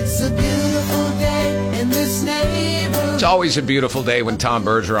It's always a beautiful day when Tom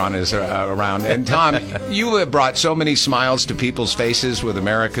Bergeron is around. And Tom, you have brought so many smiles to people's faces with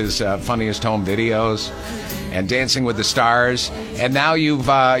America's Funniest Home Videos and Dancing with the Stars. And now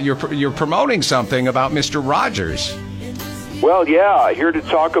you're promoting something about Mr. Rogers. Well, yeah, here to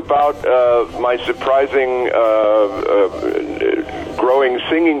talk about my surprising growing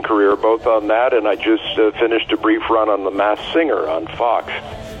singing career, both on that, and I just finished a brief run on The Masked Singer on Fox.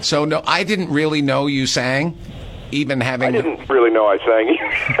 So, no, I didn't really know you sang, even having... I didn't really know I sang.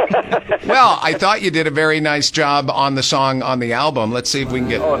 Well, I thought you did a very nice job on the song on the album. Let's see if we can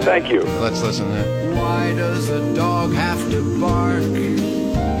get... Oh, thank you. Let's listen to that. Why does a dog have to bark?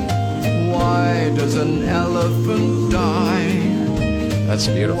 Why does an elephant die? That's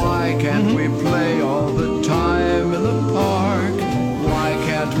beautiful. Why can't we play all the time in the park? Why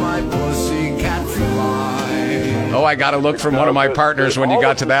can't my pussycat fly? Oh, I got to look from one of my partners when you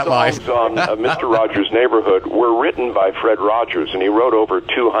got to that line. All the songs on Mr. Rogers' Neighborhood were written by Fred Rogers, and he wrote over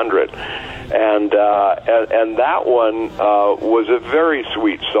 200. And that one was a very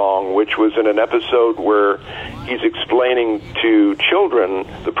sweet song, which was in an episode where he's explaining to children.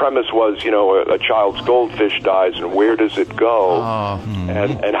 The premise was, a child's goldfish dies, and where does it go?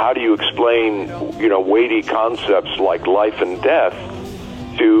 And how do you explain, weighty concepts like life and death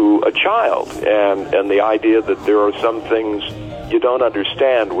to a child? And the idea that there are some things you don't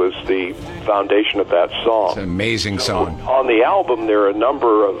understand was the foundation of that song. It's an amazing song. On the album, there are a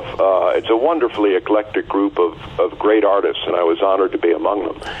number of, it's a wonderfully eclectic group of great artists, and I was honored to be among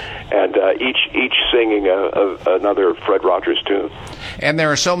them. And each singing another Fred Rogers tune. And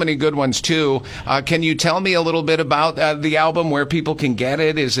there are so many good ones, too. Can you tell me a little bit about the album, where people can get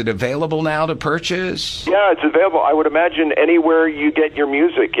it? Is it available now to purchase? Yeah, it's available. I would imagine anywhere you get your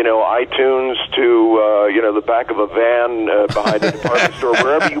music, iTunes to, the back of a van behind a department store,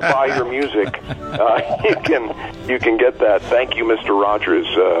 wherever you buy your music, you can get that. Thank You, Mr. Rogers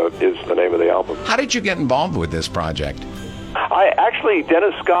is the name of the album. How did you get involved with this project?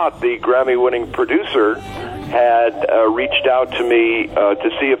 Dennis Scott, the Grammy-winning producer, had reached out to me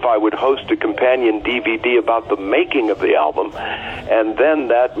to see if I would host a companion DVD about the making of the album, and then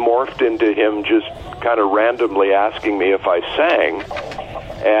that morphed into him just kind of randomly asking me if I sang.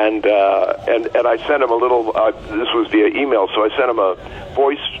 And I sent him a little, this was via email, so I sent him a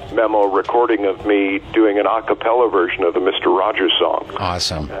voice memo recording of me doing an a cappella version of the Mr. Rogers song.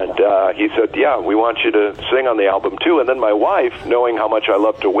 Awesome. And he said, yeah, we want you to sing on the album too. And then my wife, knowing how much I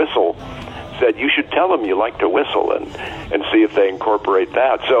love to whistle, said, you should tell them you like to whistle and see if they incorporate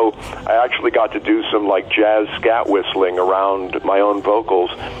that. So I actually got to do some jazz scat whistling around my own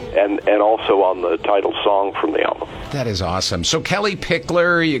vocals and also on the title song from the album. That is awesome. So Kelly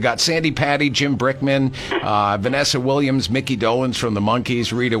Pickler, you got Sandy Patty, Jim Brickman, Vanessa Williams, Mickey Dolenz from the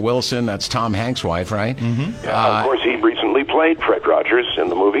Monkees, Rita Wilson, that's Tom Hanks' wife, right? Mm-hmm. Of course, he recently played Fred Rogers in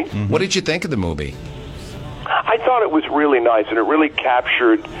the movie. Mm-hmm. What did you think of the movie? I thought it was really nice, and it really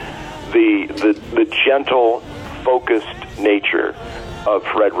captured the gentle, focused nature of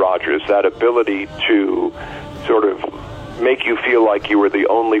Fred Rogers, that ability to sort of make you feel like you were the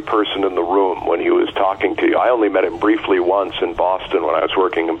only person in the room when he was talking to you. I only met him briefly once in Boston when I was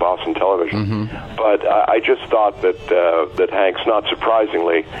working in Boston television. Mm-hmm. But I just thought that Hanks, not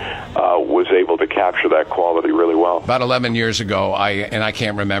surprisingly, was able to capture that quality really well. About 11 years ago, I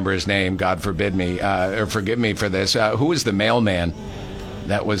can't remember his name, God forbid me, or forgive me for this, who was the mailman?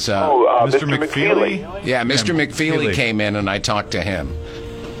 That was Mr. McFeely. Yeah, Mr. McFeely came in, and I talked to him.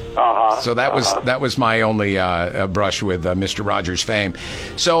 So that was my only brush with Mr. Rogers' fame.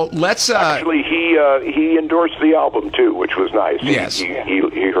 So let's actually he endorsed the album too, which was nice. Yes, he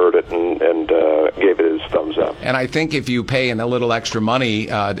heard it and gave it his thumbs up. And I think if you pay a little extra money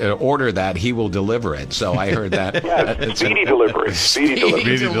to order that, he will deliver it. So I heard that. Yeah, speedy delivery.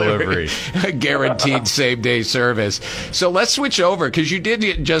 Speedy delivery. Guaranteed same day service. So let's switch over, because you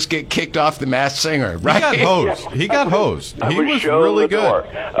did just get kicked off The Masked Singer, right? He got hosed. He was really good.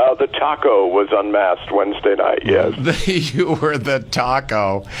 The taco was unmasked Wednesday night, yes. You were the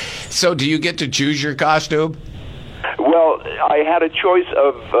taco. So do you get to choose your costume? Well, I had a choice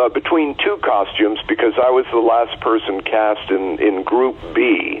of between two costumes because I was the last person cast in Group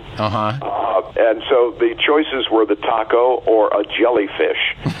B. And so the choices were the taco or a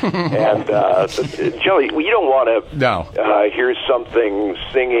jellyfish. And the jelly, you don't want to hear something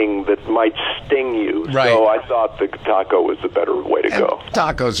singing that might sting you. Right. So I thought the taco was the better way to go.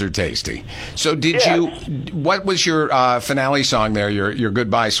 Tacos are tasty. So what was your finale song there, your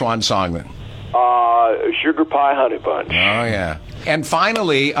goodbye swan song then? Sugar Pie Honey Bunch. Oh, yeah. And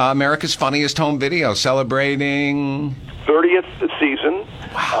finally, America's Funniest Home Video, celebrating... 30th season.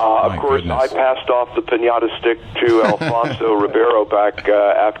 Of course, goodness. I passed off the piñata stick to Alfonso Ribeiro back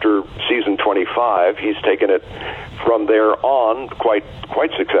after season 25. He's taken it from there on quite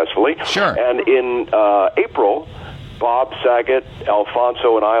successfully. Sure. And in April, Bob Saget,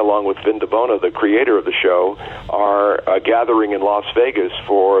 Alfonso, and I, along with Vin DeBona, the creator of the show, are gathering in Las Vegas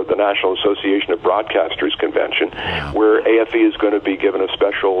for the National Association of Broadcasters convention, where AFE is going to be given a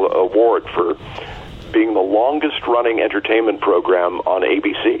special award for being the longest-running entertainment program on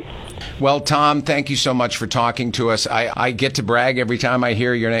ABC. Well, Tom, thank you so much for talking to us. I get to brag every time I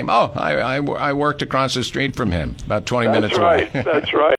hear your name. Oh, I worked across the street from him, about 20 minutes away. That's right.